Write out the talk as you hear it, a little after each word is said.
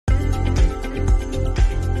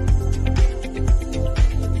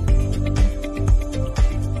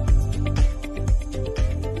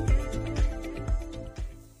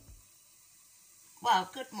Well,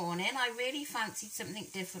 good morning. I really fancied something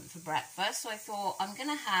different for breakfast, so I thought I'm going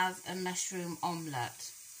to have a mushroom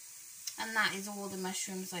omelette. And that is all the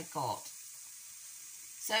mushrooms I got.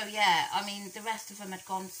 So yeah, I mean, the rest of them had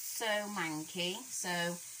gone so manky, so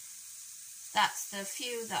that's the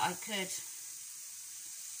few that I could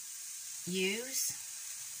use.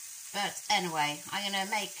 But anyway, I'm going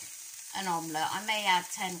to make an omelette. I may add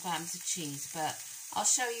 10 grams of cheese, but I'll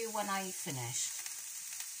show you when I finish.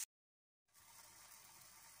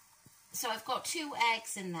 So I've got 2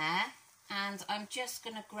 eggs in there, and I'm just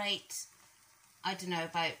going to grate, I don't know,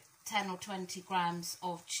 about 10 or 20 grams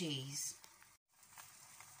of cheese.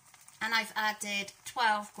 And I've added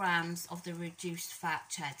 12 grams of the reduced fat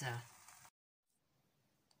cheddar.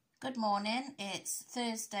 Good morning, it's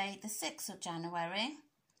Thursday the 6th of January.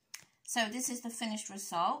 So this is the finished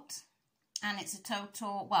result, and it's a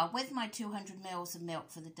total, well, with my 200 mils of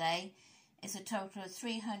milk for the day, it's a total of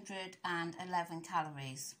 311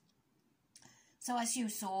 calories. So as you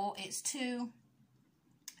saw, it's 2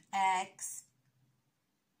 eggs,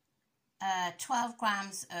 12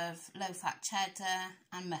 grams of low-fat cheddar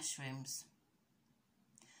and mushrooms.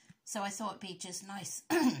 So I thought it'd be just nice,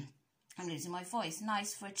 I'm losing my voice,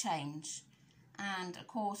 nice for a change. And of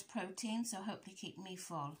course protein, so hopefully keep me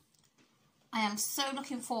full. I am so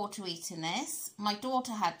looking forward to eating this. My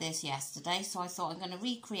daughter had this yesterday, so I thought I'm going to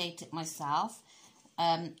recreate it myself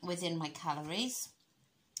within my calories.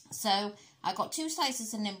 So I got 2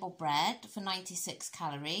 slices of nimble bread for 96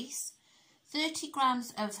 calories, 30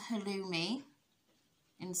 grams of halloumi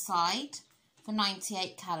inside for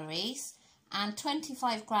 98 calories, and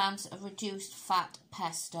 25 grams of reduced fat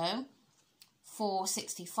pesto for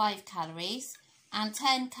 65 calories, and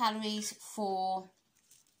 10 calories for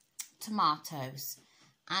tomatoes.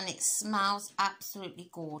 And it smells absolutely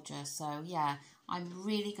gorgeous. So yeah, I'm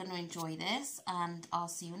really going to enjoy this, and I'll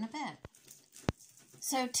see you in a bit.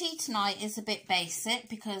 So tea tonight is a bit basic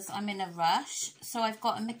because I'm in a rush. So I've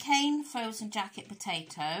got a McCain frozen jacket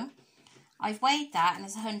potato. I've weighed that and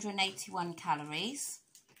it's 181 calories.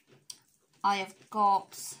 I have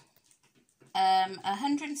got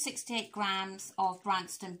 168 grams of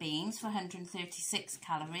Branston beans for 136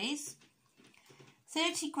 calories.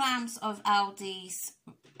 30 grams of Aldi's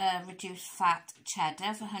reduced fat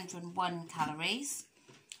cheddar for 101 calories.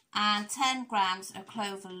 And 10 grams of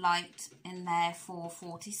Clover Light in there for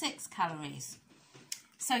 46 calories.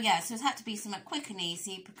 So yeah, so it had to be something quick and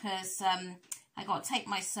easy because I got to take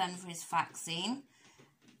my son for his vaccine,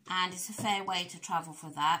 and it's a fair way to travel for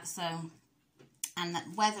that. So, and the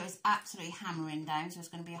weather is absolutely hammering down, so it's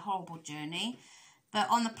going to be a horrible journey. But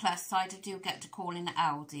on the plus side, I do get to call in at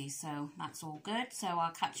Aldi, so that's all good. So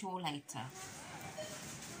I'll catch you all later.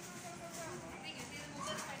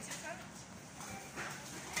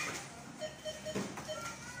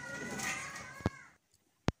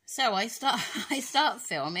 So I start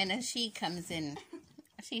filming and she comes in.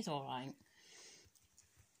 She's all right.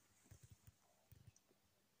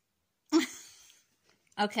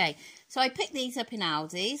 Okay, so I picked these up in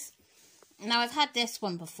Aldi's. Now I've had this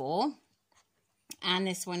one before, and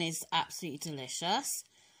this one is absolutely delicious.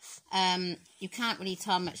 You can't really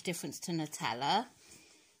tell much difference to Nutella,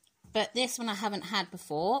 but this one I haven't had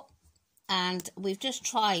before, and we've just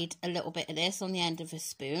tried a little bit of this on the end of a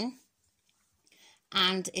spoon.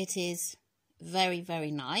 And it is very,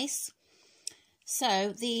 very nice.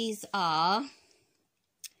 So these are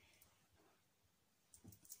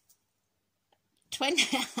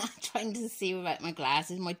 20, I'm trying to see without my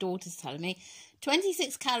glasses, my daughter's telling me,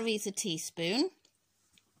 26 calories a teaspoon.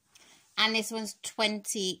 And this one's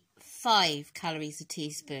 25 calories a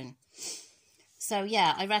teaspoon. So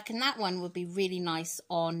yeah, I reckon that one would be really nice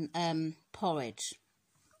on porridge.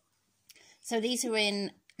 So these are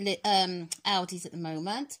in Aldi's at the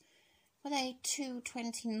moment. Were they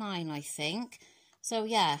 $2.29, I think? So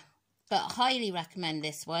yeah, but highly recommend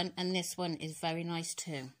this one, and this one is very nice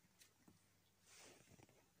too.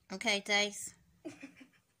 Okay, Dace,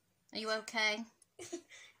 are you okay?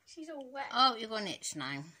 She's all wet. Oh, you're going to itch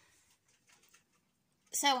now.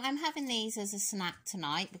 So I'm having these as a snack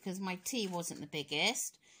tonight because my tea wasn't the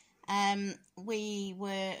biggest. We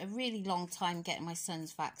were a really long time getting my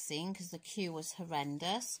son's vaccine because the queue was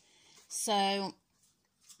horrendous. So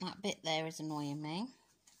that bit there is annoying me.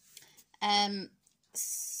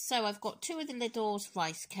 So I've got 2 of the Lidl's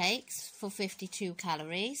rice cakes for 52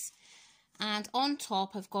 calories. And on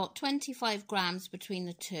top I've got 25 grams between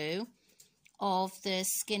the 2 of the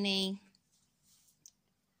skinny...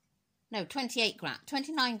 No,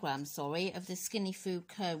 29 grams, sorry, of the Skinny Food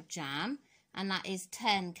Co. jam. And that is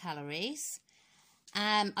 10 calories.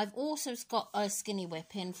 I've also got a skinny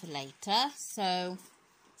whipping for later. So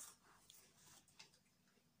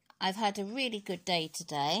I've had a really good day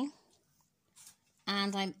today,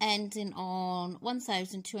 and I'm ending on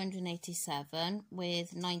 1,287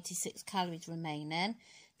 with 96 calories remaining.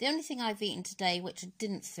 The only thing I've eaten today, which I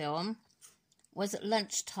didn't film, was at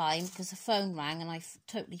lunchtime because the phone rang and I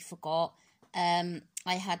totally forgot. I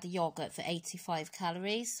had the yogurt for 85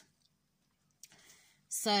 calories.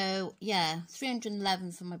 So, yeah,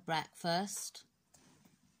 311 for my breakfast,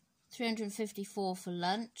 354 for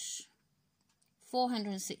lunch,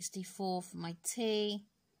 464 for my tea,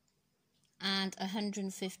 and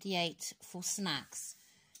 158 for snacks.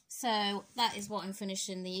 So that is what I'm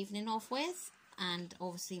finishing the evening off with, and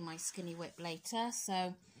obviously my skinny whip later.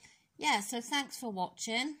 So yeah, so thanks for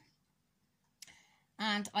watching,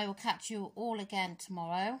 and I will catch you all again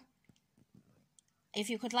tomorrow. If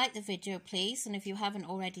you could like the video, please, and if you haven't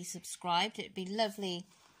already subscribed, it'd be lovely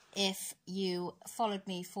if you followed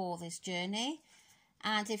me for this journey.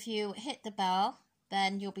 And if you hit the bell,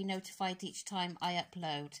 then you'll be notified each time I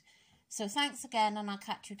upload. So thanks again, and I'll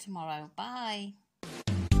catch you tomorrow. Bye.